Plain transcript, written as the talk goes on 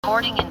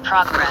Recording in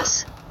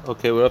progress.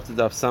 Okay, we're up to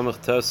Daf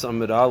Samach Tes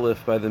Amid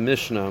Aleph by the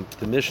Mishnah.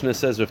 The Mishnah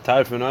says, Rav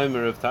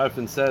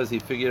Tarfon says he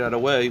figured out a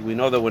way. We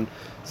know that when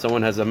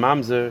someone has a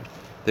mamzer,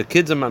 the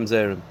kids are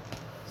mamzerim.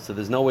 So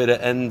there's no way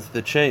to end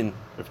the chain.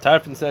 Rav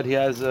Tarfon said he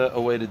has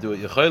a way to do it.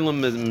 He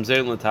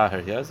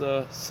has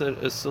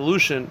a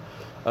solution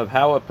of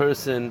how a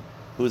person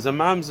who's a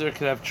mamzer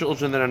can have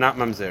children that are not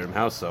mamzerim.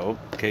 How so?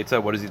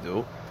 Ketzah, what does he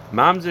do?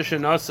 Mamzer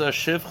shenasa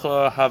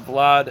shivcha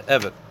havlad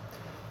evet.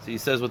 So he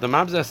says what the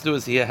mamzer has to do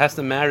is he has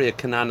to marry a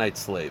Canaanite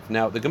slave.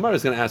 Now the Gemara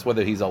is going to ask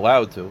whether he's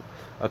allowed to.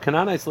 A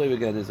Canaanite slave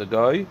again is a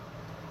guy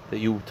that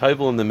you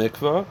table in the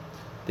mikveh.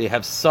 They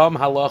have some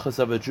halachas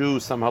of a Jew,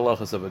 some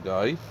halachas of a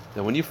guy.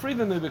 Then when you free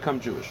them, they become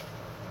Jewish.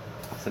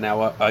 So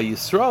now a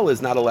Yisrael is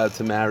not allowed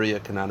to marry a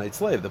Canaanite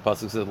slave. The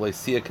pasuk says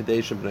Leisia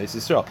Kadeshim B'nai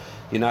Yisrael.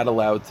 You're not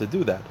allowed to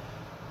do that.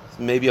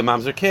 So maybe a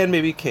mamzer can,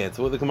 maybe he can't.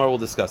 So the Gemara will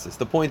discuss this.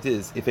 The point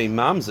is, if a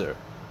mamzer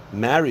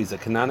marries a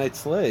Canaanite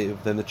slave,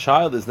 then the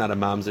child is not a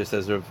mamzer,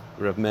 says Rav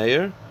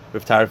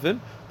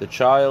Tarfon. The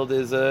child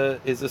is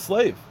a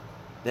slave.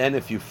 Then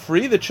if you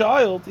free the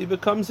child, he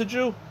becomes a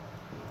Jew.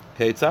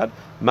 Ketzad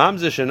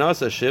mamzer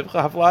shenasa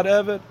shivcha havlad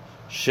evet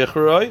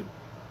shichroi.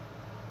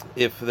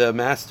 If the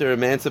master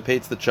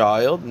emancipates the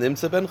child,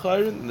 nimsa ben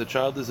chayrin, the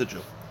child is a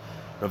Jew.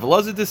 Rav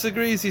Elazar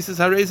disagrees. He says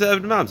hareza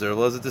eved mamzer.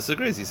 Rav Elazar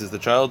disagrees. He says the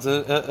child's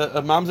a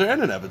mamzer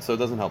and an evet, so it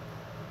doesn't help.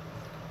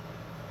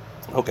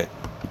 Okay.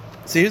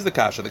 So here's the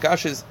kasha. The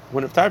kasha is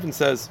when Rav Tarfon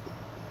says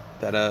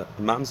that a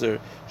mamzer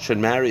should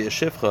marry a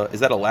shivcha,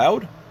 is that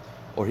allowed?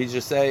 Or he's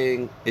just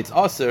saying it's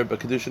aser,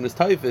 but Kiddushin is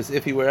taifis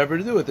if he were ever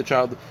to do it, the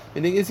child.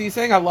 Meaning, is he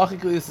saying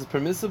halachically this is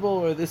permissible,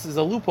 or this is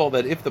a loophole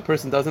that if the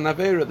person doesn't have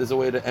Eira, there's a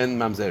way to end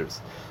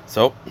mamzeres?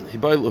 So,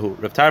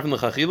 Rav Tarfon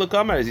l'chachila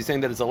kamar, is he saying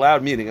that it's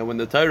allowed? Meaning, and when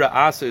the Torah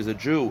asers a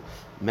Jew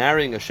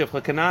marrying a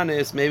shivcha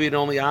Canaanis, maybe it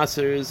only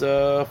asers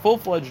a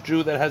full-fledged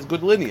Jew that has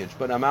good lineage,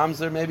 but a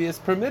mamzer maybe is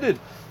permitted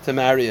to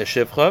marry a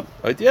shivcha,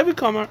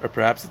 or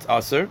perhaps it's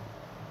aser.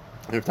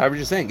 And Rav Tarfon is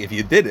just saying, if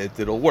you did it,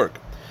 it'll work.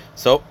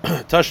 So,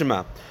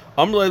 Tashima.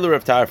 Rav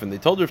Tarfon. They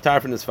told Rav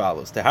Tarfon as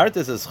follows: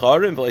 Tehartis is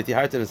charim,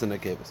 v'leitihartin is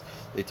nekevus.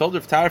 They told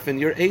Rav Tarfon,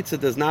 your eitzah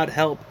does not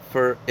help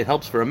for. It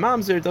helps for a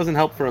mamzer. It doesn't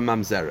help for a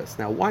mamzeres.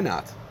 Now, why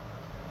not?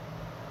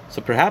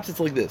 So perhaps it's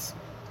like this: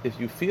 if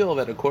you feel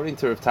that according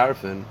to Rav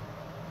Tarfon,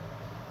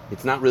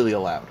 it's not really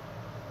allowed,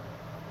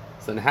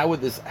 so then how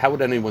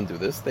would anyone do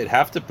this? They'd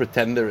have to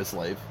pretend they're a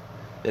slave.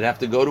 They'd have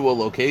to go to a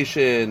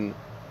location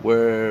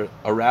where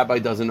a rabbi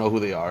doesn't know who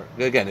they are.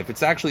 Again, if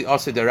it's actually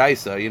Aser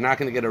Deraisa, you're not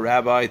going to get a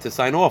rabbi to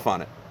sign off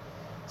on it.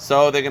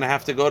 So they're going to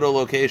have to go to a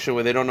location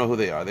where they don't know who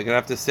they are. They're going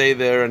to have to say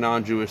they're a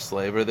non-Jewish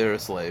slave or they're a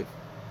slave,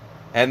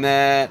 and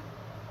then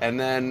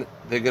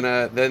they're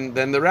gonna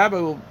then the rabbi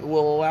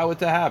will allow it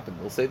to happen.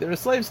 They'll say they're a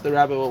slave, so the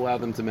rabbi will allow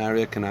them to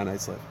marry a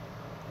Canaanite slave,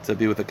 to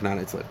be with a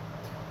Canaanite slave.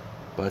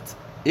 But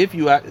if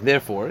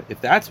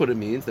that's what it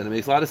means, then it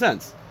makes a lot of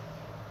sense.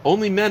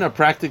 Only men are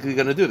practically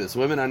going to do this.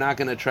 Women are not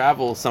going to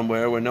travel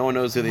somewhere where no one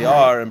knows who they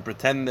are and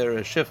pretend they're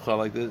a shivcha.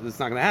 Like this, it's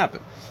not going to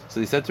happen. So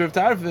he said to Rav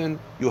Tarfon,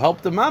 you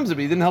helped the mamzer, but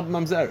you didn't help the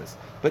mamzeres.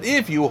 But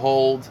if you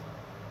hold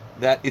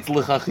that it's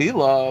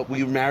lichachila,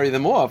 we marry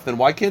them off, then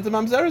why can't the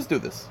mamzeres do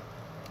this?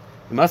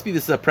 It must be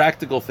this is a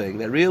practical thing,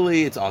 that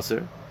really it's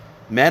aser.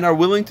 Men are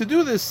willing to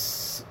do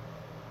this,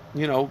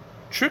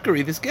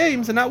 trickery, this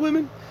games, and not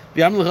women.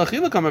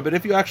 But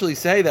if you actually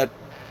say that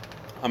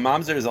a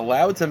mamzer is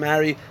allowed to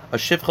marry a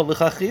shivcha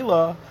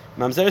l'chachila,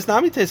 mamzeres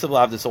nami tesav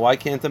lavda. So why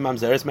can't a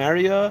mamzeres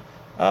marry a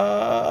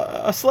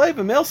slave,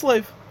 a male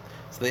slave?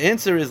 So the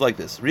answer is like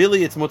this: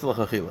 really, it's mutar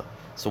l'chachila.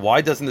 So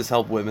why doesn't this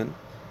help women?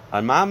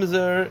 A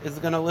mamzer is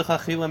going to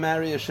l'chachila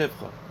marry a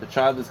shivcha. The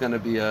child is going to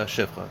be a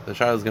shivcha. The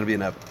child is going to be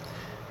an evet.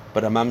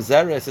 But a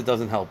mamzeres, it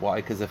doesn't help. Why?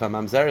 Because if a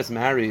mamzeres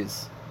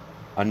marries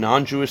a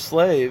non-Jewish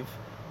slave,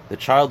 the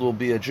child will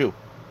be a Jew,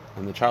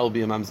 and the child will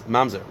be a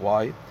mamzer.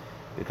 Why?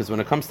 Because when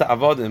it comes to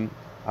avodim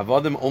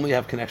only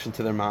have connection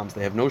to their moms.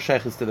 They have no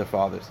sheikhs to their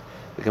fathers.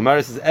 The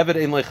Gemara says, Eved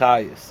ein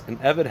lechayis. An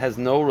Eved has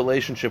no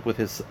relationship with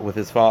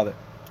his father.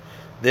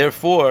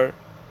 Therefore,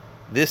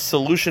 this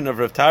solution of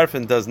Rav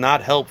Tarfon does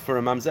not help for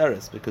a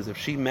mamzeres, because if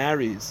she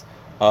marries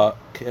a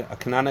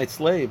Canaanite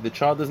slave, the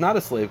child is not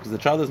a slave, because the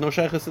child has no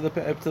sheikhs to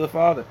the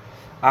father.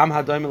 Am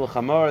hadaim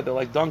l'chamar, they're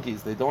like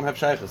donkeys. They don't have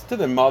sheikhs to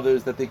their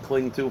mothers that they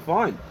cling to.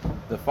 Fine.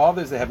 The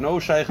fathers, they have no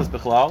sheikhs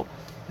bichlal.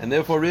 And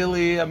therefore,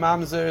 really, a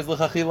mamzer is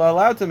l'chachila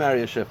allowed to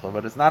marry a shivcha,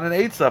 but it's not an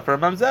eitzah for a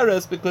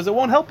mamzeres because it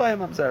won't help by a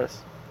mamzeres.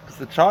 Because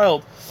the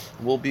child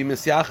will be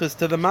misyachas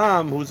to the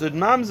mom who's a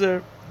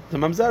mamzer, the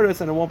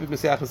mamzeres, and it won't be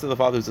misyachas to the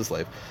father who's a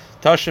slave.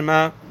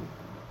 Tashima,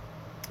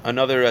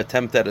 another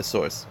attempt at a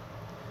source.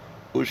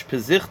 Ush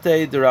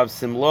pezichte de Rav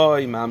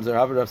Simloi, mamzer,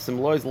 Rav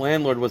Simloi's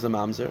landlord was a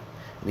mamzer,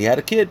 and he had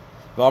a kid.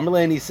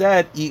 And he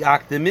said, if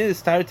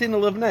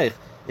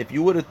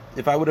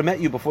I would have met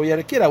you before you had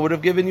a kid, I would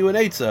have given you an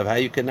eitzah of how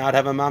you could not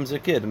have a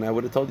mamzer kid, and I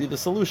would have told you the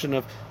solution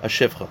of a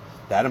shivcha.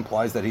 That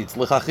implies that it's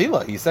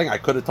lichachila. He's saying, I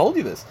could have told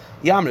you this.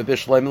 Yamre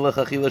b'shleim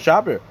lichachila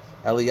shaber.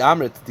 Eli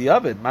yamre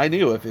t'diavad. Mind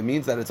you, if it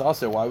means that it's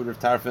also, why would Rav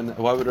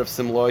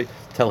Simloi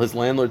tell his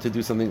landlord to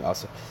do something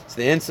also? So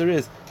the answer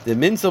is, The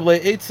minsavle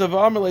eitzav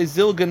amarle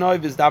zil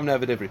genoiv is dam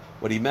nevet ivri.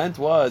 What he meant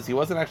was he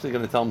wasn't actually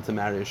going to tell him to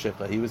marry a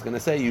shifcha. He was going to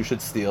say you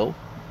should steal,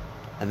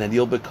 and then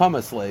you'll become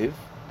a slave,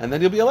 and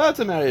then you'll be allowed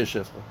to marry a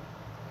shifcha.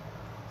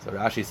 So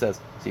Rashi says,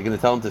 so you're going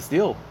to tell him to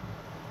steal?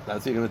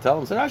 That's what you're going to tell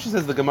him. So Rashi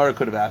says the Gemara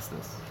could have asked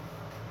this.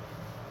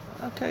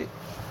 Okay.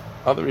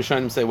 Other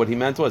Rishonim say what he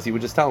meant was he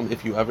would just tell him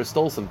if you ever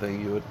stole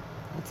something, you would.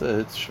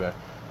 It's shver.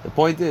 The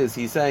point is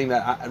he's saying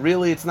that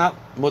really it's not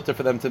mutter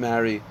for them to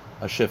marry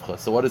a shivcha.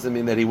 So what does it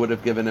mean that he would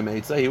have given him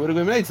eitzah? He would have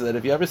given eitzah that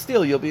if you ever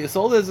steal, you'll be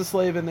sold as a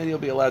slave and then you'll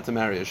be allowed to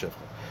marry a shivcha.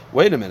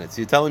 Wait a minute.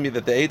 So you're telling me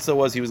that the eitzah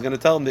was he was going to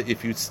tell him that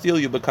if you steal,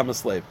 you become a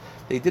slave.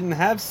 They didn't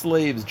have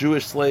slaves,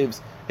 Jewish slaves,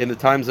 in the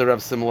times of Rav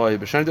Simloi.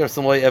 B'shem Rav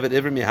Simloi Evet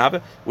Ivrim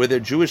Yehava, were there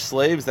Jewish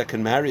slaves that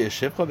can marry a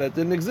shivcha? That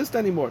didn't exist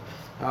anymore.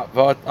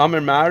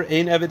 Amar Mar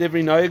ein Evet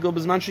Ivri noyeg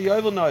b'zman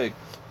sheyovel noyeg.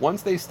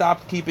 Once they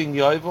stopped keeping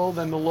yovel,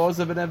 then the laws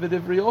of an Evet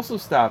Ivri also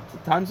stopped.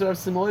 At the times of Rav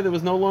Simloi, there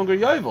was no longer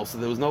yovel, so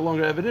there was no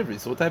longer Evet Ivri.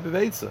 So what type of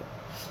eitzah?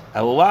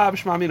 Elulav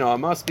shmamino. It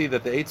must be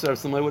that the eitzah of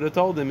Simloi would have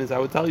told him is, I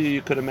would tell you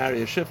you could have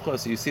married a shivcha.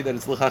 So you see that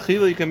it's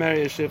l'chachila you can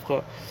marry a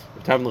shivcha.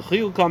 And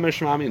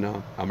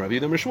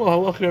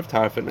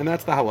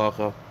that's the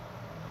halacha.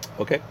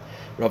 Okay.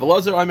 Rav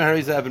Elazar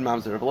marries a Evan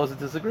Mamzer. Rav Elazar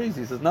disagrees.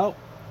 He says no.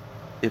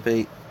 If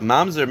a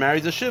Mamzer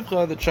marries a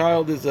shivcha, the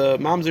child is a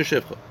Mamzer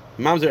shivcha.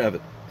 Mamzer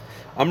Evan.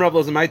 Rav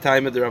Elazar, my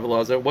time at the Rav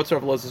Elazar. What's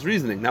Rav Elazar's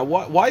reasoning? Now,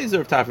 why is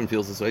Rav Tarfon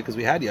feels this way? Because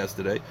we had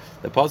yesterday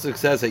the pasuk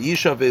says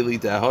Ha'isha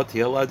ve'lideha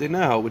ti'ela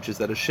deneha, which is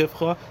that a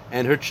shivcha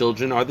and her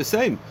children are the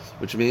same.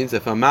 Which means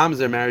if a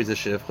mamzer marries a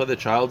shivcha, the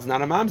child's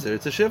not a mamzer;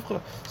 it's a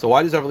shivcha. So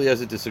why does Rav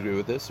Elazar disagree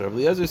with this? Rav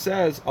Elazar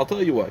says, I'll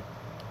tell you why.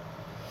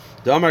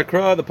 The Amar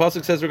Kra, the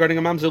pasuk says regarding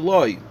a mamzer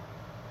loy,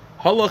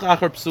 halach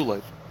achar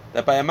psulay,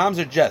 that by a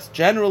mamzer jest.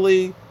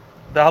 Generally,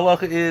 the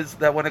halacha is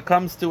that when it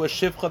comes to a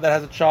shivcha that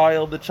has a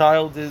child, the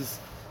child is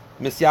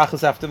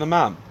misyachas after the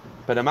mam.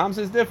 But a mamzer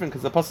is different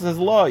because the pasuk says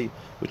loy,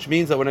 which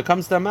means that when it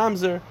comes to a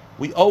mamzer,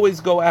 we always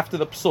go after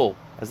the psul.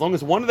 As long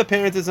as one of the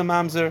parents is a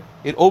mamzer,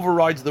 it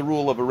overrides the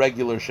rule of a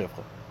regular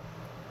shivcha.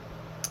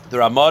 The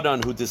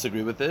Ramadan who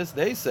disagree with this,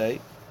 they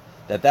say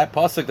that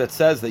pasuk that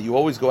says that you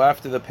always go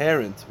after the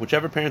parent,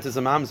 whichever parent is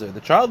a mamzer,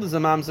 the child is a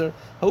mamzer,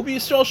 hobi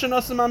yisrael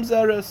shenas a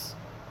mamzeres.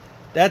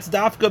 That's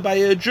dafka by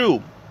a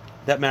Jew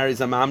that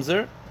marries a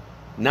mamzer,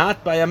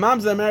 not by a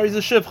mamzer that marries a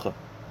shivcha.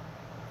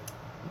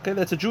 Okay,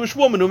 that's a Jewish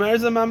woman who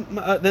marries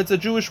that's a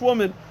Jewish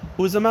woman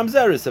who is a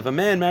mamzeris. If a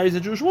man marries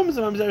a Jewish woman, is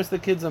a mamzeris, the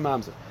kid's a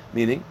mamzer.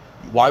 Meaning,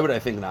 why would I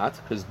think not?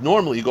 Because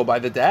normally you go by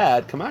the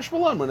dad. Kamash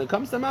malan. When it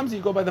comes to mamzer,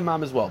 you go by the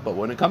mom as well. But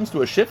when it comes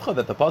to a shivcha,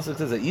 that the pasuk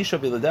says that isha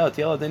biladeh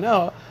tiela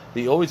deneha,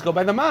 you always go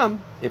by the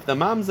mom. If the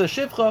mom's a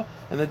shivcha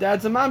and the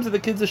dad's a mamzer, the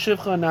kid's a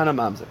shivcha and not a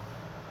mamzer.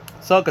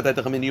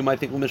 You might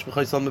think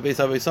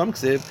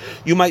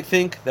you might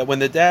think that when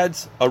the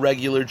dad's a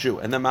regular Jew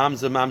and the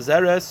mom's a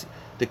mamzeres,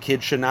 the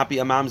kid should not be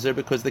a mamzer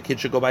because the kid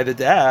should go by the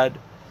dad.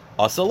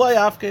 Also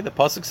loyafke, the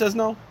pasuk says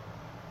no.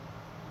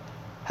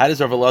 How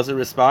does Rav Elazar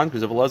respond?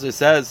 Because Rav Elazar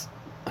says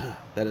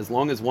that as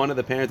long as one of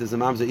the parents is a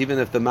mamzer, even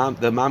if the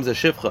mom's a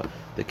shivcha,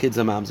 the kid's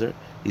a mamzer.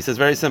 He says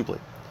very simply.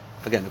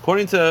 Again,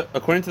 according to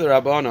the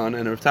Rabbanon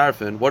and Rav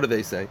Tarfon, what do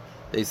they say?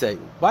 They say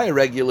by a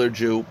regular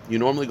Jew, you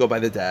normally go by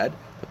the dad.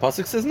 The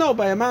pasuk says no.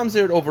 By a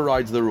mamzer, it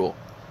overrides the rule.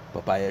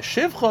 But by a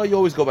shivcha, you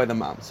always go by the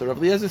mom. So Rav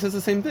Eliezer says the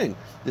same thing.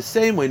 The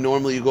same way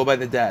normally you go by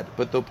the dad,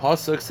 but the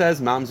pasuk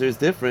says mamzer is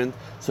different.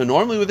 So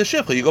normally with a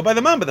shivcha, you go by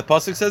the mom, but the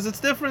pasuk says it's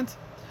different.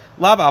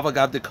 Normally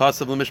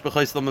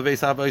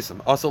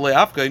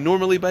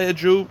by a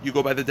Jew, you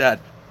go by the dad.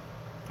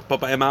 But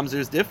by a mamzer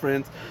is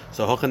different.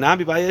 So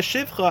hochanami by a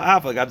shivcha,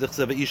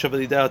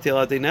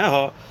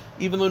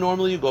 even though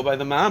normally you go by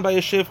the mom, by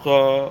a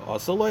shivcha,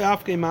 also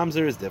loyafke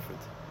mamzer is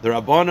different. The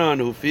Rabbanan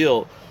who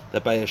feel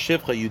that by a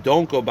shivcha you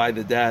don't go by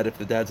the dad if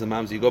the dad's a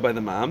mamzer, you go by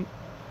the mom.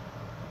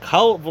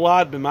 Kal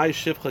vlad b'may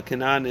shivcha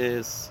kanan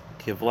is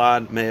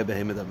kivlad meya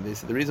behemah.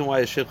 The reason why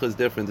a shivcha is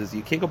different is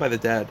you can't go by the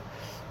dad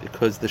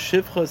because the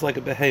shivcha is like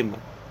a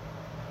behemah.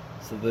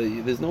 So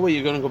there's no way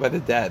you're going to go by the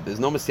dad. There's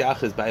no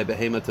misyachas by a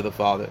behemah to the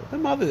father. The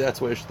mother, that's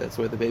where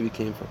the baby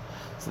came from.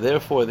 So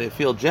therefore, they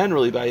feel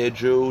generally by a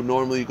Jew,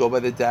 normally you go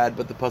by the dad,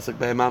 but the pasuk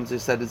by a mamzer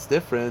said it's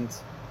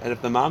different. And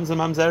if the mom's a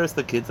mamzeris,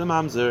 the kid's a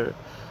mamzer.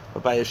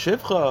 But by a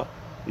shivcha,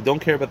 you don't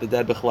care about the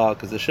dad b'chlal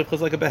because the shivcha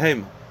is like a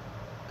behemah,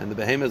 and the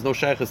behemah is no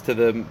shaykhs to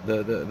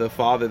the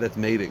father that's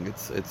mating.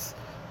 It's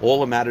all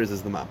that matters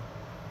is the mom.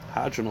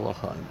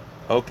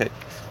 Okay,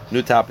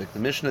 new topic. The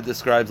Mishnah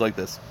describes like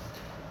this: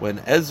 when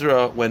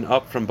Ezra went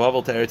up from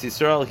Bavel to Eretz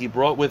Yisrael, he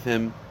brought with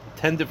him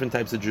 10 different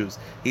types of Jews.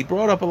 He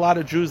brought up a lot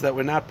of Jews that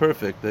were not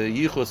perfect. The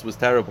yichus was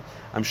terrible.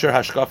 I'm sure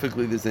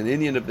hashkafically there's an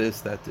Indian of this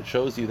that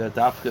shows you that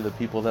dafka, the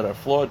people that are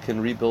flawed, can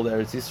rebuild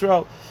Eretz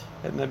Yisrael.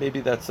 And then maybe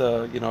that's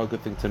a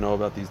good thing to know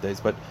about these days.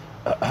 But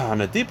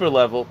on a deeper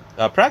level,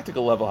 a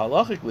practical level,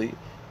 halachically,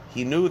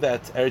 he knew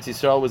that Eretz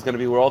Yisrael was going to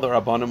be where all the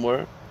Rabbanim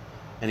were,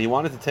 and he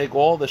wanted to take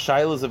all the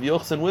shilas of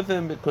Yochsin with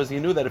him because he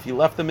knew that if he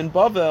left them in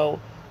Bavel,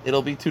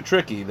 it'll be too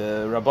tricky.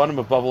 The Rabbanim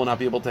of Bavel will not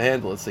be able to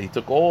handle it. So he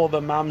took all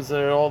the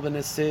mamzer, all the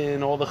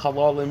nisin, all the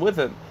chalalim with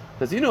him.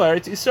 Because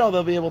Eretz Yisrael,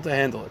 they'll be able to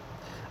handle it.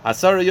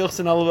 Asara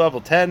Yuchsin Alu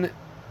Bavel, 10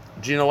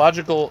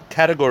 genealogical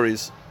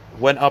categories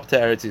went up to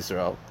Eretz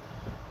Yisrael.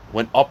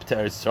 The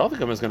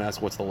Gemara is going to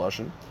ask, what's the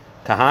Lashon?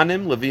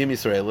 Kahanim, Levim,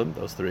 Yisraelim,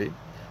 those 3.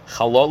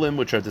 Chalolim,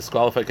 which are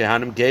disqualified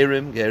Kahanim.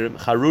 Gerim,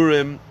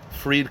 Charurim,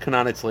 freed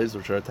Canaanite slaves,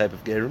 which are a type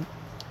of Gerim.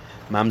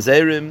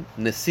 Mamzerim,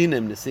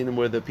 Nesinim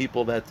were the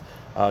people that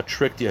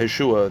tricked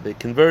Yeshua. They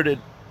converted.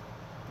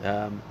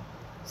 So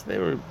they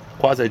were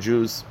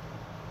quasi-Jews.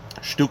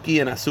 Shtuki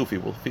and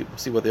Asufi. We'll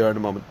see what they are in a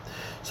moment.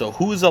 So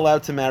who's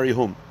allowed to marry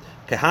whom?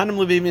 Kahanim,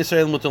 Levim,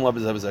 Yisraelim, Mutun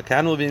Labazabazah.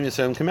 Kahanim, Levim,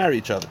 Yisraelim can marry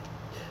each other.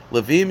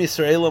 Levim,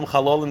 Yisraelim,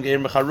 Chalolim,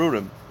 Gerim,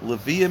 Charurim.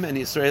 Levim and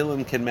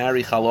Yisraelim can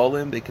marry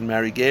Chalolim, they can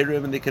marry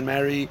Gerim, and they can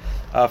marry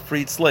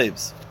freed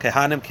slaves.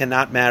 Kahanim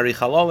cannot marry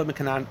Chalolim, and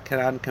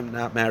Kahanim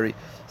cannot marry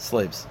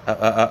slaves.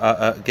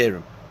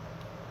 Gerim.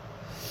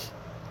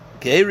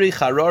 Geri,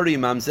 Charori,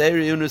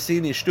 Mamzeri,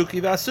 Unusini,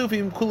 Shtuki,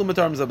 Vasufim, Kulam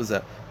Matar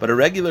Zabazah. But a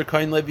regular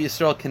Kohen Levi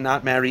Yisrael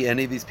cannot marry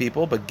any of these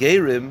people, but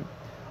Gerim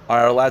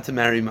are allowed to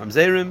marry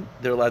Mamzerim,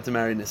 they're allowed to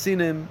marry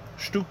Nesinim,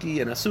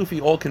 Shtuki, and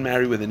Asufi, all can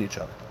marry within each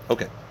other.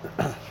 Okay.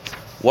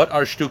 What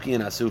are Shtuki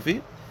and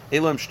Asufi?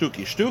 Elam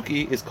Shtuki.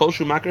 Shtuki is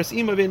Kolshu Makras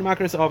Ima Vein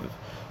Makras Aviv.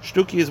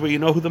 Shtuki is where you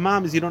know who the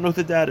mom is, you don't know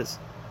who the dad is.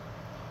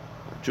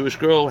 A Jewish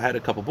girl had a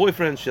couple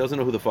boyfriends, she doesn't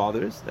know who the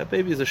father is. That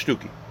baby is a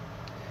Shtuki.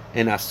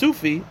 And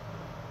Asufi,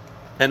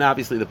 and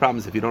obviously the problem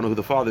is if you don't know who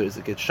the father is,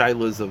 it gets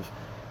shilas of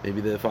maybe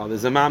the father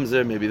is a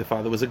mamzer, maybe the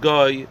father was a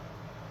goy.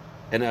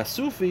 And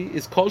Asufi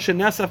is Kol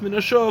Shenasaf Min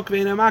Ashok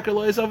Vein Makar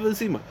Lo Yisav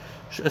V'Sima.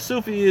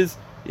 Asufi is,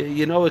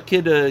 you know, a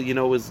kid,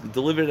 was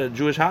delivered at a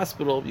Jewish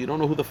hospital. You don't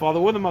know who the father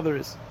or the mother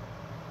is.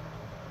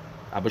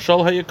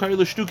 Abashal hayakar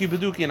l'shtuki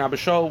beduki, and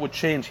Abashal would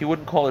change. He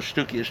wouldn't call it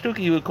shtuki a shtuki.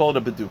 He would call it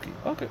a beduki.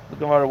 Okay, the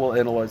Gemara will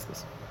analyze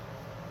this.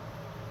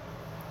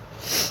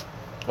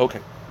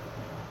 Okay,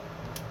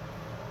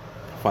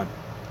 fine.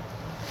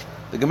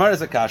 The Gemara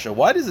is a kasha.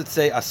 Why does it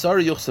say asar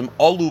yuchsim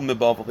alu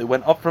mebavel? They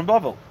went up from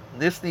Bavel.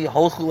 This the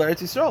Holchul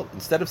Eretz Yisrael.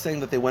 Instead of saying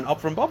that they went up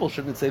from Bavel,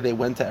 shouldn't it say they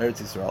went to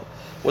Eretz Yisrael?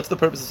 What's the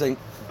purpose of saying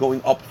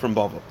going up from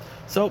Bavel?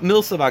 So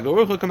Milsa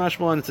V'Agarucha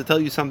Kamashmalan is to tell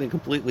you something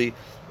completely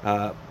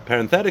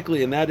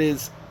parenthetically, and that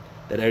is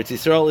that Eretz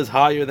Yisrael is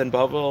higher than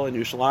Bavel, and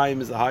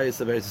Yerushalayim is the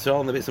highest of Eretz Yisrael,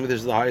 and the Beis Hamikdash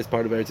is the highest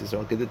part of Eretz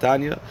Yisrael.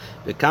 Kedetanya,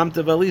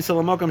 v'kamta v'alisa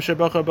l'makam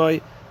shebachar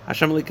bai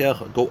Hashem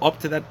likecha. Go up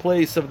to that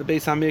place of the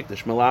Beis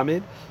Hamikdash.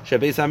 Melamed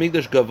sheBeis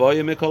Hamikdash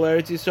gavoya mikol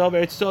Eretz Yisrael,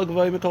 Eretz Yisrael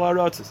gavoya mikol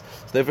haratzos.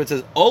 So therefore it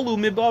says Olu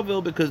mi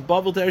Bavel, because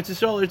Bavel to Eretz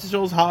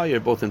Yisrael is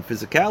higher, both in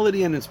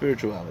physicality and in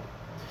spirituality.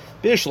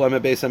 B'Yerushalayim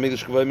Beis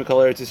Hamikdash gavoya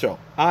mikol Eretz Yisrael.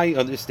 I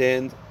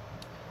understand.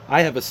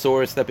 I have a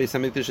source that Beis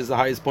Hamikdash is the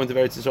highest point of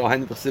Eretz Yisrael.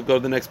 Go to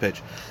the next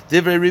page.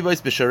 Divrei Rivos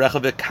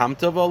b'sharecha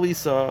v'kamta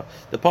v'alisa.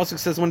 The pasuk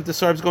says when it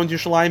describes going to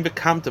Yerushalayim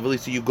v'kamta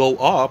v'alisa, you go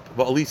up.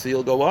 V'alisa,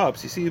 you'll go up.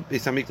 So you see,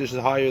 Beis Hamikdash is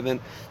higher than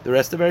the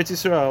rest of Eretz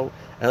Yisrael.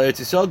 Eretz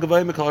Yisrael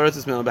gavay mikol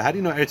haratzos milam. But how do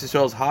you know Eretz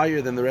Yisrael is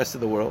higher than the rest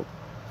of the world?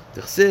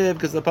 Because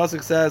the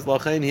pasuk says,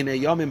 "Lachein hinei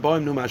yamim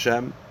boim num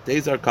Hashem."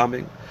 Days are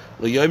coming.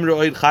 L'yom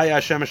ro'id chaya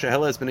Hashem asher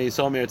heles b'nei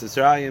Yisrael me'eretz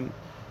Yisraelim.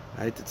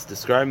 Right? It's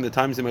describing the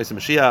times in Ma'aseh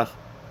Mashiach.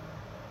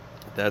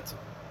 This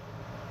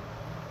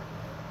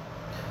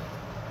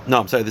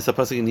is a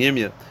pasuk in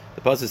Yirmiyah.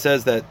 The pasuk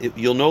says that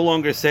you'll no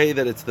longer say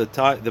that it's the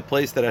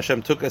place that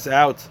Hashem took us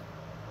out.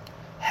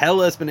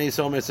 Heles b'nei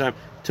Yisrael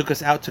took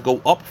us out to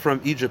go up from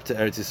Egypt to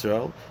Eretz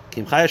Yisrael.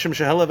 Kim chay Hashem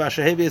shehela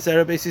v'ashehevi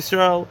yisera beis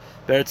Yisrael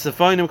be'eretz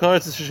Tzafayim kol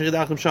eretz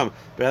shechidachim sham.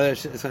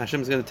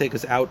 Hashem is going to take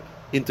us out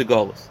into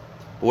Golus.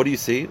 But what do you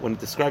see when it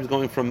describes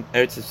going from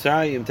Eretz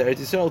Yisrael to Eretz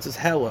Yisrael? It says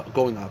hela,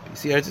 going up. You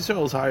see, Eretz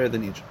Yisrael is higher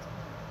than Egypt.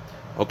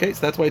 Okay,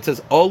 so that's why it says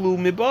Olu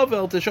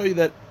mibavel, to show you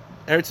that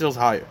Eretz Yisrael is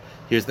higher.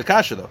 Here's the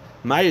kasha though.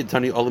 Mayid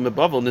tani Olu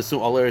mibavel nisu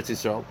Olu Eretz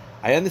Yisrael.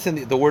 I understand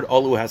the word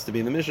Olu has to be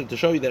in the Mishnah to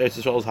show you that Eretz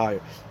Yisrael is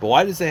higher. But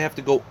why does it have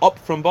to go up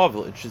from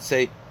Bavel? It should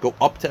say go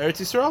up to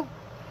Eretz Yisrael.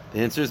 The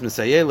answer is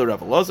Mesayeh le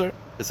Rav Elazar.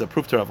 It's a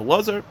proof to Rav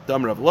Elazar.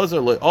 Dam Rav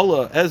Elazar le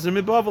Ola Ezer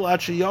mibavel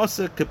achi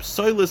yasa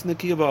kipsoilis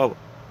nikiya ba'ala.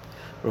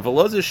 Rav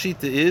Elazar's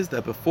shita is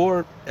that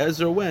before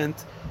Ezra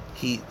went,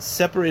 he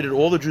separated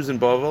all the Jews in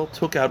Bavel,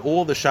 took out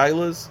all the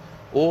shailas,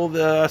 all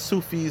the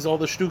Sufis, all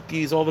the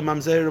Shtukis, all the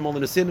Mamzerim, all the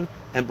Nesinim,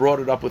 and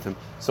brought it up with him.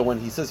 So when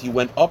he says he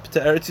went up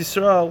to Eretz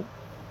Yisrael,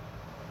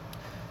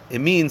 it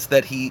means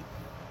that he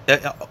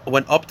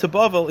went up to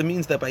Bavel. It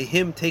means that by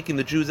him taking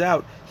the Jews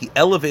out, he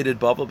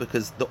elevated Bavel,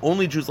 because the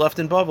only Jews left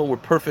in Bavel were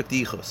perfect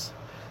Yichus.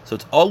 So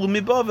it's Alu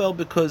mi Bavel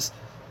because,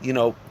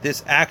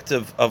 this act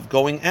of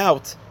going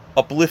out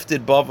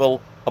uplifted Bavel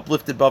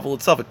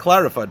itself. It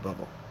clarified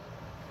Bavel.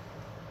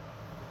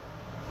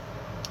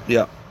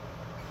 Yeah.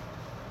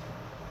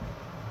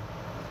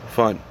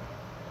 Fine.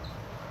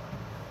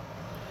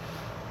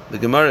 The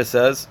Gemara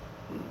says,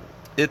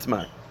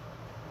 Itmar.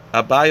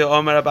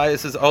 Abaya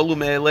says, Olu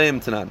me'eleim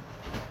tanan.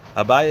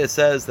 Abaya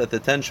says that the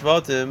 10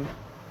 Shvatim,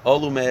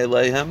 Olu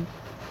me'eleihem,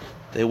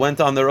 they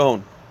went on their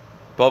own.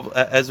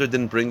 Ezra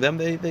didn't bring them.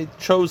 They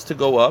chose to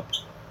go up.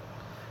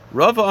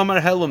 Rava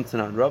Amar Helum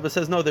tanan. Rava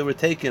says, no, they were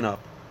taken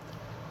up.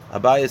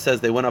 Abaya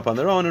says they went up on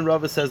their own, and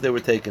Rava says they were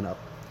taken up.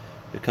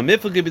 The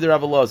kamifli be the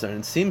Rav Elazar,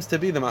 and seems to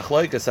be the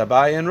machloikas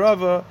Abaye and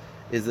Rava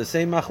is the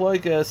same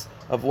machloikas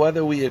of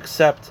whether we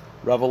accept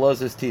Rav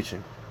Elazar's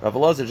teaching. Rav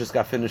Elazar just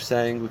got finished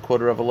saying, we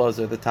quoted Rav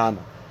Elazar the Tana,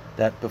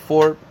 that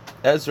before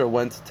Ezra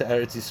went to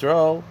Eretz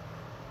Yisrael,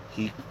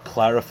 he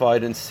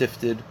clarified and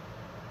sifted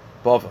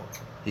Bavel.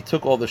 He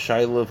took all the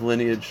Shiloh of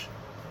lineage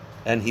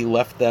and he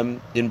left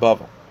them in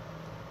Bavel.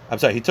 I'm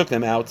sorry, he took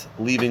them out,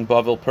 leaving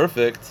Bavel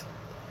perfect.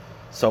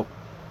 So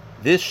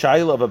this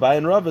Shiloh of Abaye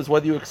and Rav is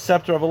whether you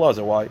accept Rav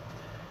Elazar. Why?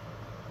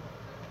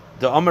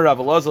 The Amar Rav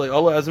Elazar,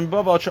 Allah as in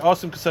Bavel,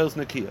 Sha'asim Kaseilos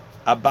Nakiya.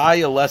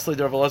 Abaye, Leslie,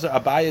 Rav Elazar.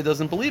 Abaye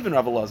doesn't believe in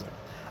Rav Elazar.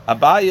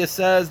 Abaye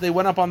says they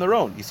went up on their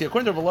own. You see,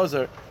 according to Rav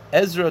Elazar,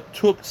 Ezra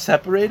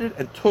separated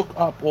and took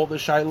up all the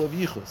Shiloh of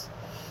Yichus.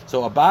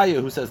 So Abaye,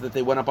 who says that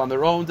they went up on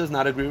their own, does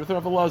not agree with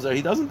Rav Elazar.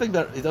 He doesn't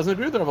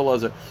agree with Rav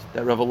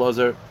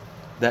Elazar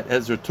that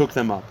Ezra took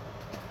them up.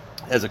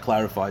 Ezra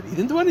clarified. He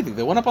didn't do anything.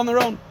 They went up on their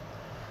own.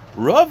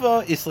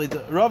 Rava Islay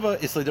Rav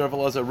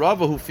Elazar,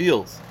 Rava, who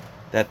feels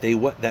that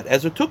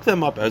Ezra took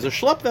them up, Ezra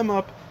schlepped them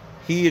up,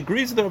 he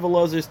agrees with Rav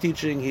Elazar's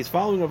teaching. He's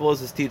following Rav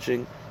Elazar's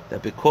teaching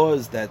that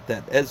because that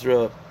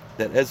Ezra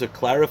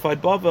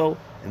clarified Bavel,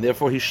 and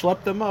therefore he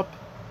schlepped them up.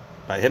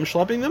 By him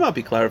schlepping them up,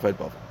 he clarified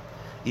Bavel.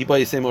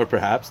 Iba Yisem, or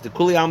perhaps the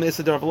Kuli Al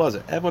Meisad Rav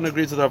Elazar. Everyone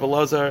agrees with Rav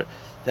Elazar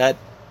that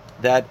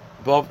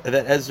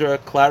Ezra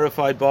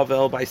clarified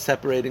Bavel by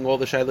separating all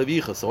the Shiloh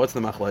Yichus. So what's the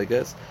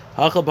machlokes?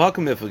 Hachal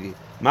b'hakam mifugi.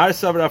 Mar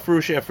savar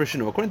afrushi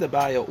afrishinu. According to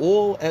Abaye,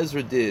 all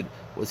Ezra did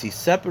was he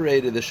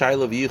separated the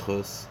Shiloh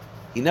Yichus.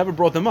 He never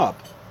brought them up.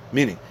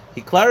 Meaning,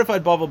 he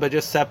clarified Bavel by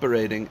just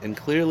separating and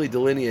clearly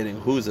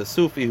delineating who's a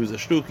Sufi, who's a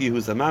Shtuki,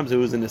 who's a Mamzer,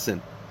 who's a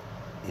Nisin.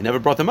 He never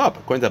brought them up.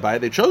 According to Abaye,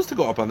 they chose to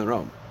go up on their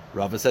own.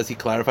 Rava says he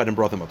clarified and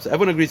brought them up. So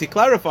everyone agrees he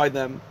clarified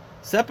them,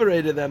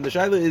 separated them. The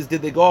Shaila is,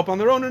 did they go up on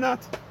their own or not?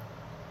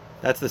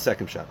 That's the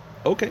second shot.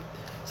 Okay.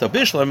 So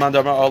Bishlar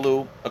Mandamar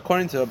Alu,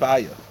 according to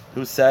Abaye,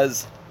 who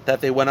says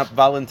that they went up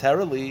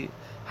voluntarily,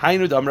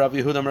 Hainu Dam Rav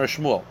Yehuda Mar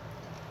Shmuel.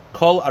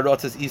 Kol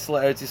Arotzes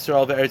Isla Eretz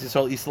Yisrael ve'Eretz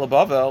Yisrael Isla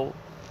Bavel.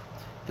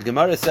 The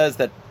Gemara says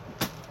that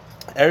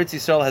Eretz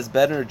Yisrael has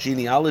better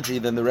genealogy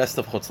than the rest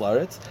of Chutz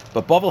La'aretz,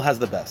 but Bavel has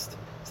the best.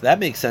 So that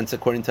makes sense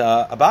according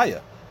to Abaye.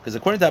 Because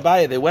according to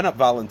Abaye, they went up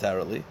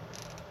voluntarily.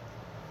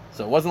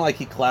 So it wasn't like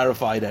he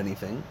clarified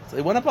anything. So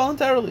they went up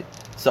voluntarily.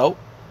 So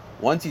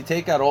once you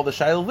take out all the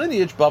Shiloh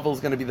lineage, Bavel is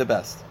going to be the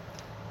best.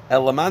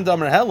 Elaman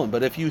Damar Helam.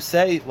 But if you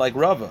say, like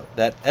Rava,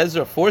 that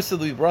Ezra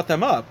forcibly brought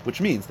them up,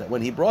 which means that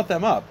when he brought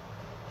them up,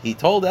 he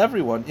told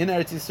everyone in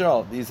Eretz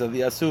Yisrael, these are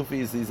the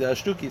Asufis, these are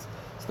Ashtukis.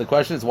 So the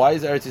question is, why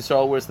is Eretz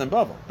Yisrael worse than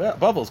Bavel?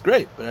 Bavel's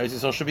great, but Eretz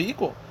Yisrael should be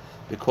equal.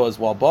 Because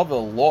while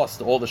Bavel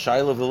lost all the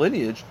Shiloh of the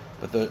lineage,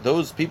 but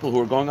those people who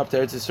were going up to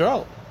Eretz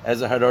Yisrael,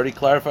 Ezra had already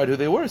clarified who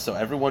they were, so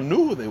everyone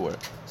knew who they were.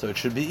 So it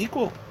should be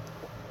equal.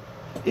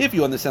 If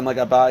you understand like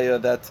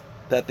Abaye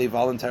that they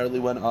voluntarily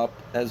went up,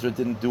 Ezra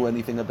didn't do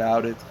anything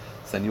about it,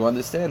 then you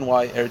understand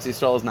why Eretz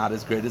Yisrael is not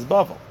as great as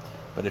Bavel.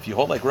 But if you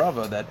hold like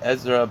Rava, that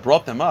Ezra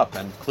brought them up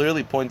and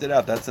clearly pointed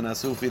out that's an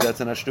Asufi, that's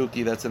an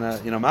Ashtuki, that's an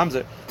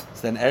Mamzer,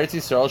 so then Eretz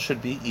Yisrael should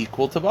be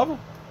equal to Bavel.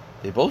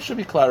 They both should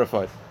be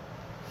clarified.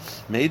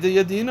 Meida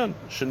Yadinan,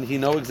 shouldn't he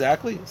know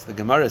exactly? So the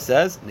Gemara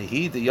says,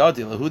 Nehi de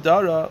Yadi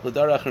Lahudara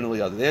Ladara Achron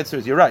Liyadi. The answer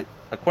is you're right.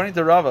 According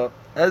to Rava,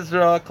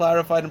 Ezra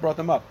clarified and brought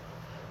them up.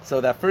 So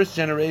that first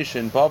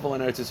generation, Bavel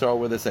and Eretz Yisrael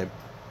were the same.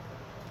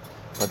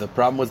 But the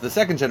problem was the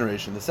second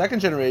generation. The second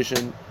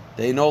generation,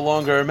 they no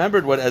longer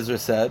remembered what Ezra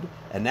said,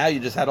 and now you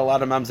just had a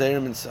lot of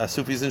Mamzerim and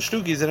Sufis and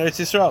Shtukis in Eretz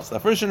Yisrael. So the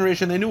first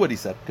generation, they knew what he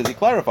said, because he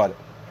clarified it.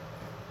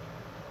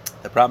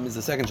 The problem is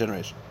the second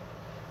generation.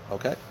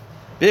 Okay?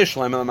 According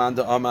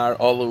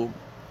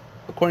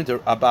to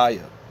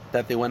Abaye,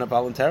 that they went up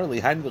voluntarily,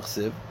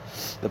 the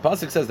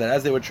pasuk says that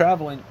as they were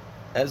traveling,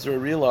 Ezra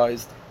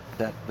realized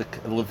that the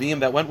Levim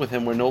that went with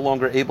him were no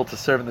longer able to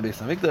serve in the Beis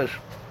Hamikdash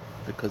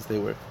because they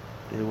were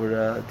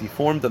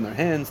deformed on their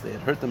hands. They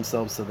had hurt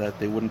themselves so that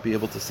they wouldn't be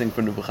able to sing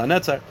for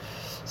Nebuchadnezzar.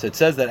 So it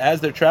says that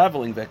as they're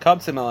traveling, they're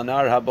going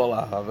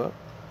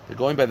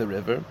by the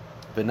river.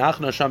 They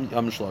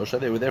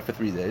were there for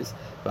 3 days.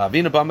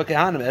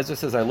 Ezra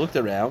says, I looked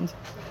around,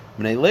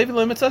 and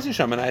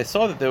I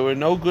saw that there were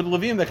no good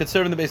Levim that could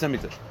serve in the Beis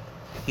Hamikdash.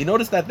 He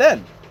noticed that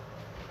then.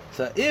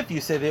 So if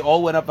you say they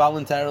all went up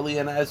voluntarily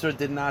and Ezra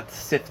did not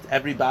sift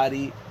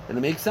everybody, then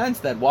it makes sense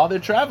that while they're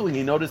traveling,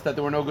 he noticed that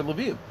there were no good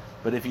Levim.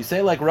 But if you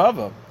say like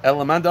Rava,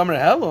 Elaman Damar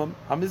Helam,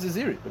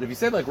 Hamizaziri. But if you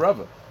say like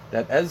Rava,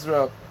 that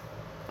Ezra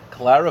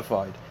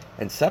clarified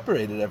and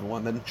separated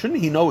everyone, then shouldn't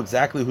he know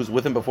exactly who's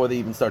with him before they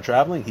even start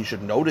traveling? He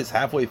should notice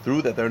halfway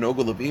through that there are no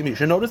good Levim. He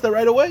should notice that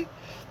right away.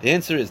 The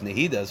answer is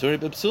Nehida.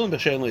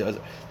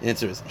 The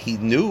answer is he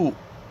knew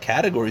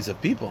categories of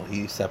people.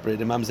 He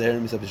separated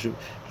Mamzerim.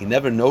 He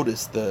never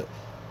noticed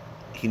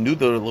he knew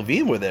the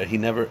Levim were there. He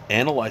never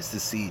analyzed to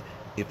see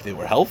if they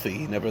were healthy.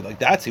 He never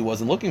he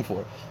wasn't looking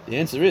for. The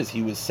answer is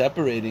he was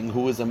separating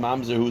who was a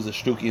Mamzer, who was a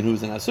Shtuki, and who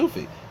was an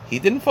Asufi. He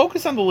didn't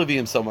focus on the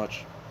Levim so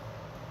much.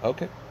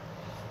 Okay.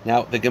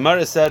 Now the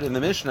Gemara said in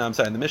the Mishnah,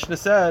 the Mishnah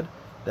said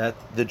that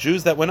the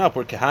Jews that went up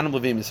were Kehanim,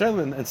 Levim,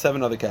 Yisrael, and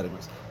 7 other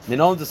categories.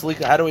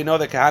 How do we know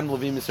that Kehanim,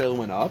 Levim, Yisrael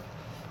went up?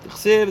 The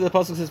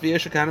pasuk says,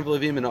 "V'yesha Kehanim,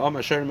 Levim, and Om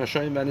Asher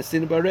Mashayim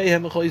V'Anesin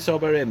Bareihem V'Chol Yisrael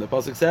Bareihem." The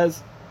pasuk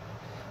says,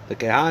 the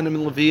Kehanim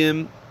and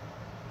Levim,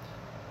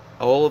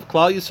 all of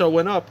Klal Yisrael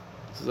went up.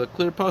 This is a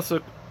clear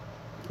pasuk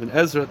in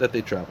Ezra that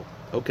they traveled.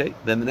 Okay,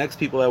 then the next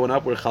people that went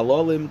up were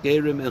Chalolim,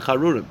 Gerim, and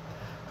Charurim.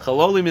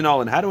 Chalolim in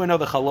all, and how do I know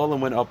the Chalolim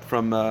went up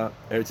from Eretz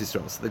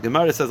Yisrael? So the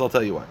Gemara says, I'll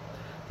tell you why.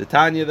 The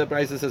Tanya, the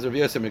Brisa says, Rabbi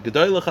Yosef,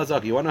 Gedoyle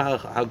Chazaka. You want to know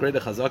how great a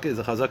Chazaka is?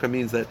 A Chazaka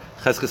means that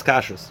Cheskes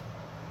Kashrus.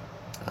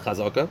 A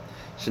Chazaka.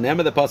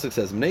 Shenema, the pasuk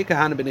says, Mnei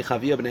Kahana b'nei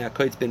Chavia b'nei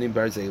Hakoitz b'nei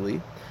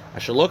Barzeli,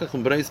 Asher lokach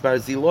b'nei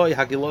Barziloi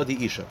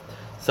hagilodi isha.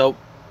 So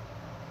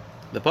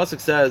the pasuk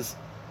says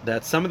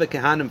that some of the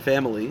Kehanim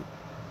family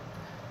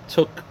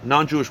took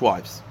non-Jewish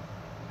wives.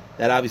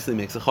 That obviously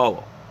makes a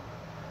chalal.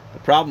 The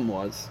problem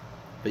was,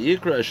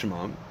 V'yikra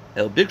Eshimam,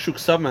 El Bikshu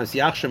Ksav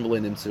Masyachshim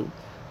V'lenimtzu,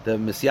 the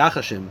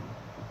Masyachashim,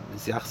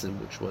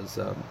 which was,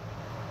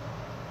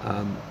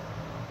 I'm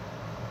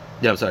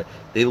sorry.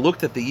 They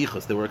looked at the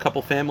yichus. There were a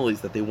couple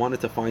families that they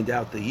wanted to find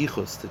out the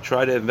yichus, to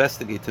try to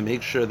investigate, to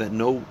make sure that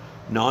no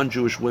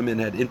non-Jewish women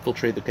had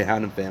infiltrated the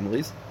Kehanim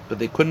families, but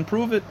they couldn't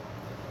prove it.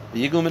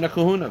 V'yigul min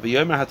ha'kahuna,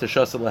 v'yomer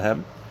ha'tashasa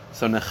lahem.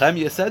 So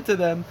Nehemiah said to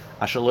them,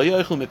 Asher lo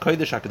yochel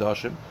mekodesh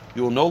hakadoshim,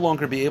 you will no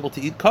longer be able to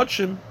eat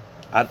kachim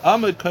ad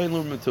amud kain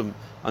l'urim v'tumim,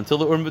 until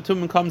the Urim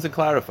V'tumim comes and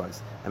clarifies.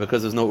 And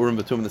because there's no Urim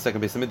V'tumim in the second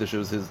base of Midrash, it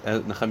was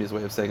Nehemiah's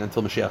way of saying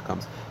until Mashiach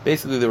comes.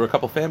 Basically, there were a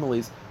couple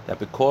families that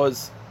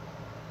because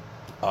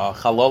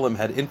Chalolim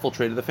had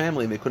infiltrated the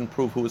family and they couldn't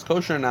prove who was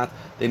kosher or not,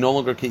 they no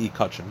longer could eat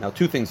kachim. Now,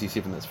 two things you see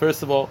from this.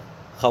 First of all,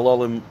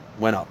 Chalolim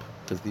went up,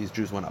 because these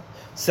Jews went up.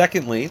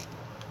 Secondly,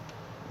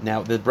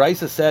 now the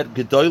Brisa said,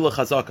 Gedoyle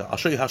Chazaka. I'll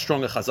show you how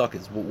strong a Chazaka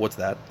is. What's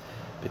that?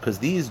 Because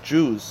these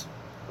Jews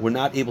were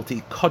not able to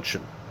eat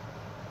kachim,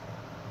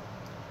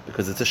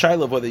 because it's a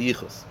shaila of whether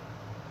yichus.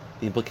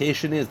 The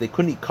implication is they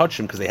couldn't eat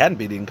kachim because they hadn't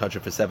been eating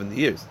kachim for 70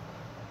 years.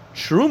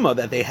 Truma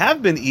that they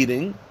have been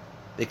eating,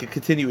 they could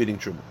continue eating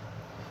truma.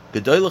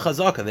 Gedoyle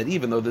Chazaka, that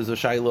even though there's a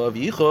shaila of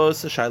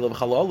yichus, a shaila of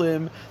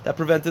chalalim, that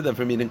prevented them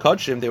from eating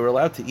kachim, they were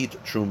allowed to eat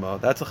truma.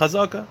 That's a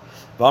Chazaka.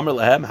 V'amar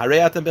lahem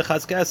hareyatem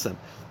bechazkesem.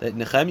 That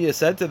Nehemiah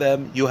said to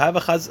them, you have a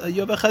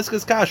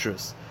cheskes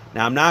kashrus.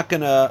 Now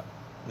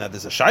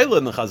there's a shaila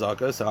in the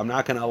Chazaka, so I'm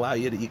not going to allow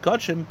you to eat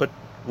kachim, but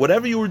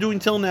whatever you were doing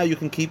till now, you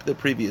can keep the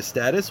previous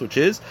status, which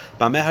is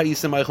what have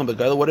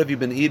you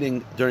been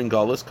eating during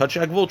Galus?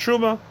 Kachagvul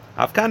Truma.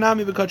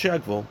 Afkanami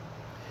v'kachagvul.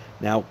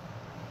 Now,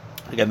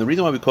 again, the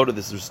reason why we quoted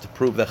this is to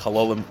prove that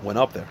Chalolim went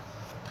up there.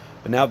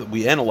 But now that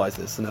we analyze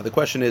this, so now the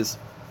question is,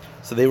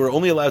 so they were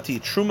only allowed to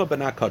eat Truma but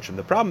not Kachim.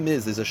 The problem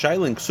is, there's a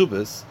shaila in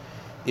Ksubas.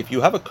 If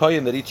you have a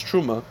kohen that eats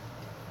Truma,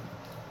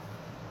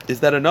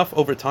 is that enough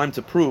over time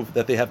to prove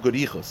that they have good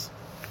yichus?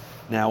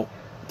 Now,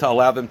 to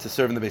allow them to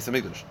serve in the Beis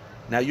HaMikdash.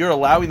 Now you're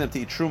allowing them to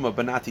eat truma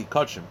but not to eat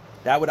kachim.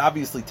 That would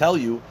obviously tell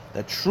you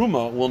that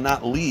truma will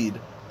not lead,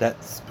 that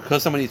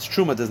because someone eats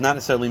truma does not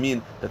necessarily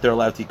mean that they're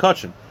allowed to eat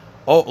kachim.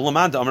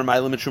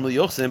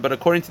 But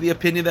according to the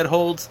opinion that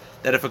holds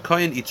that if a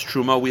kohen eats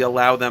truma, we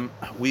allow them,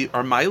 we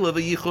are ma'ila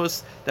the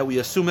yichus, that we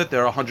assume that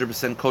they're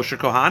 100% kosher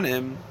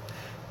kohanim,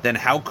 then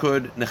how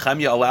could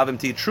Nehemiah allow them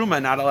to eat truma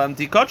and not allow them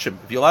to eat kachim?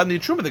 If you allow them to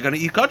eat truma, they're going to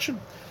eat kachim.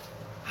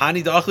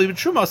 Hani da'achli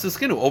b'truma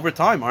asaskinu. Over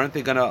time, aren't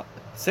they going to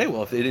say,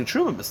 well, if they're eating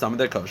truma, b'stam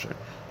they're kosher?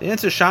 The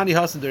answer is shani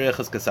hasan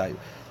derechas kasayu.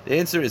 The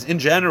answer is, in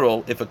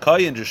general, if a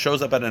kohen just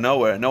shows up out of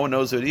nowhere and no one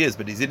knows who he is,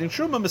 but he's eating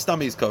truma,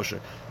 b'stam he's kosher.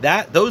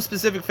 That those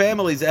specific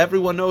families,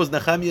 everyone knows.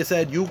 Nehemiah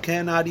said you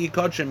cannot eat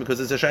kachim because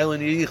it's a shayla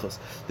in yichus.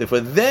 For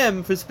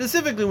them, for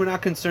specifically, we're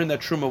not concerned that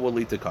truma will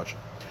lead to kachim.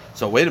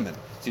 So wait a minute.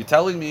 So you're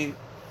telling me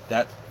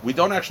that we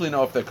don't actually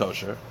know if they're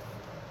kosher,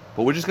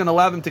 but we're just going to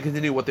allow them to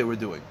continue what they were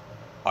doing.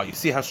 Oh, you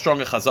see how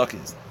strong a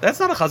chazaka is. That's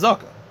not a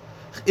chazaka.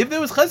 If there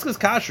was cheskes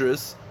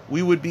kashrus,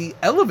 we would be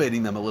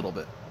elevating them a little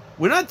bit.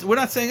 We're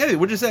not saying anything.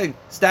 We're just saying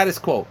status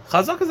quo.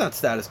 Chazaka is not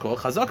status quo.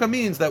 Chazaka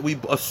means that we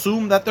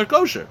assume that they're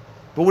kosher,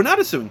 but we're not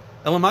assuming.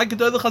 Elamai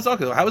gedoy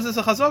lechazaka. How is this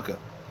a chazaka?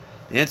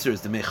 The answer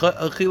is the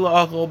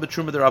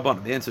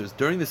answer is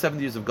during the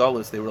 70 years of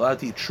Galus, they were allowed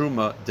to eat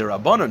truma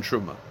derabanan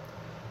truma.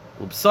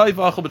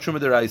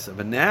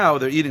 But now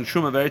they're eating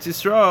truma of Eretz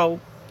Yisrael,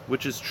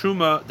 which is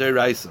truma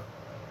deraisa.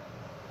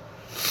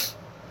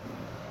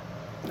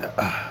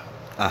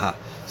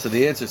 So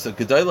the answer, so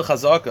Gedoyle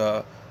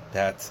Chazaka,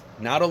 that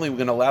not only we're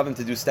going to allow them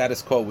to do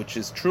status quo, which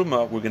is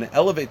truma, we're going to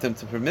elevate them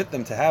to permit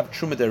them to have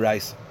truma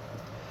deraisa.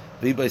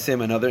 Rabbi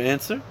saying another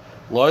answer,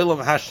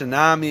 loylam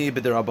hashtanami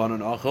b'derabanan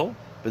achol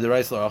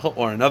b'deraisa achol,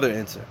 or another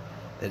answer,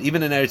 that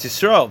even in Eretz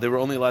Yisrael they were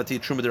only allowed to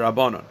eat truma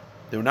derabanan.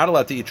 They were not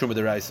allowed to eat truma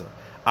deraisa.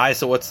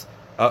 So what's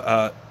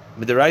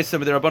b'deraisa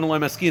b'derabanan loy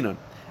maskinon?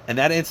 And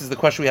that answers the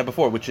question we had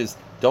before, which is,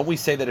 don't we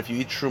say that if you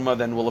eat truma,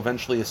 then we'll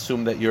eventually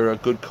assume that you're a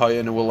good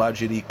kohen and we'll allow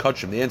you to eat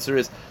kachim? The answer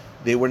is,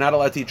 they were not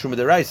allowed to eat truma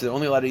deraisa. They're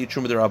only allowed to eat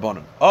truma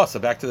derabanan. Oh, so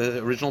back to the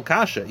original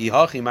kasha.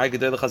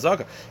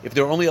 If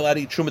they're only allowed to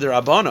eat truma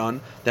derabanan,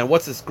 then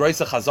what's this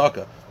graisa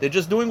chazaka? They're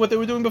just doing what they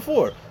were doing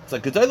before. It's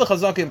like gedei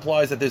chazaka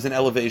implies that there's an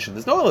elevation.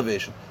 There's no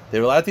elevation.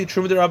 They're allowed to eat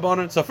truma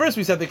derabanan. So first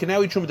we said they can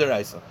now eat truma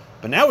deraisa,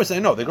 but now we're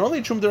saying no, they can only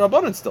eat truma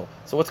derabanan still.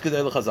 So what's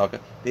gedei chazaka?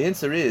 The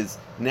answer is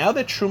now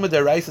that truma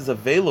deraisa is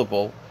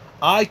available,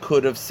 I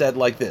could have said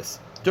like this: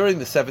 during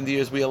the 70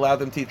 years we allowed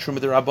them to eat truma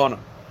derabanan,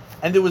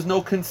 and there was no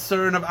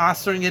concern of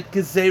asering it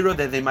gezerah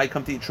that they might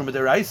come to eat truma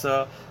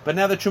deraisa. But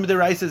now that truma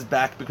deraisa is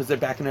back because they're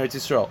back in Eretz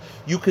Yisrael,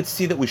 you could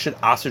see that we should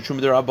aser truma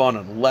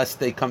derabanan lest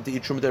they come to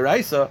eat truma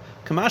deraisa.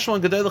 Kamashal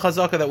and gedei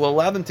chazaka that will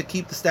allow them to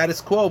keep the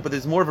status quo, but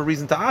there's more of a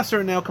reason to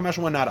aser it now.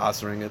 Kamashal not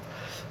asering it.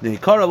 The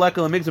ikara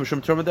lekel migzum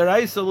shum truma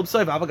deraisa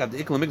l'b'soif avagad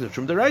ikal migzum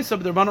shum deraisa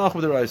b'derban ach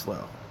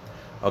b'deraisa.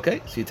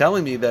 Okay, so you're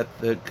telling me that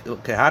the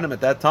Kehanim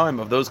at that time,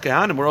 of those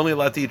Kehanim, were only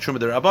allowed to eat Truma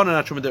D'Rabbanan,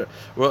 not Truma D'Rabbanan,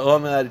 were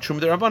only allowed to eat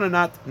Truma D'Rabbanan,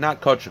 not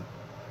Kachim,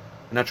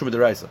 not Truma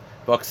D'Raisa.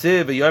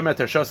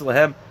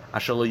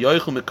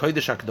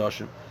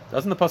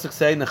 Doesn't the pasuk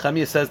say,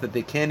 Nehemiah says that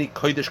they can't eat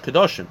Kodesh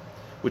Kedoshim,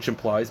 which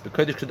implies, but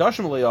Kodesh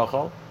Kedoshim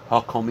l'yachal,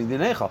 ha'komi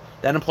dinechal.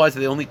 That implies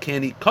that they only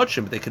can't eat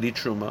Kachim, but they could eat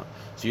Truma.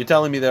 So you're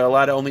telling me they're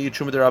allowed to only eat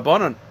Truma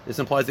D'Rabbanan. This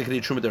implies they could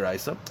eat Truma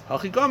D'Raisa.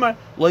 Hachigamar,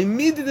 loy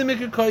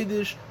mididim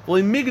Kodesh,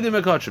 loy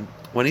mididim Kachim.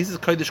 When he says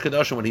Kodesh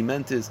Kedoshim, what he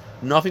meant is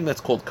nothing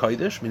that's called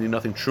Kodesh, meaning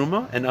nothing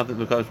Truma, and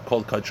nothing that's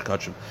called Kodesh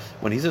Kachim.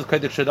 When he says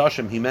Kodesh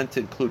Kedoshim, he meant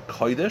to include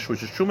Kodesh,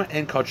 which is Truma,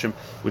 and Kachim,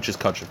 which is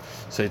Kachim.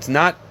 So it's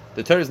not,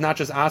 the Torah is not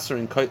just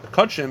asering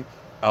Kachim,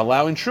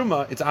 allowing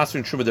Truma, it's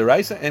asering Truma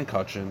D'Raisa and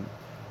Kachim.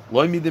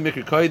 Loy midim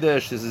mikra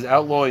Kodesh, this is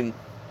outlawing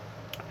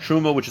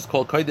Truma, which is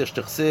called Kodesh,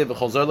 Techsev,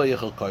 V'chol lo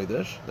yechel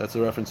Kodesh, that's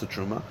a reference to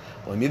Truma.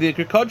 Loy midim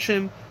mikra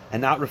Kachim,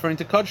 and not referring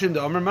to Kachim,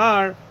 the Amar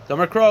Mar, the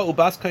Amar Kra,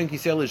 Ubas Kain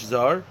Kisel Ish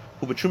Zar,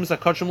 so you see,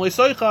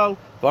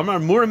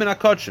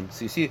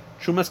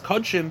 Trumas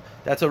Kachim,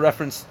 that's a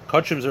reference,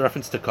 Kachim is a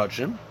reference to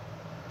Kachim.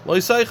 So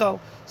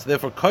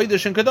therefore,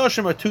 Kodesh and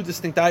Kedoshim are two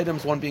distinct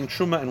items, one being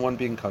Truma and one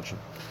being Kachim.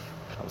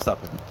 I'll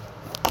stop it.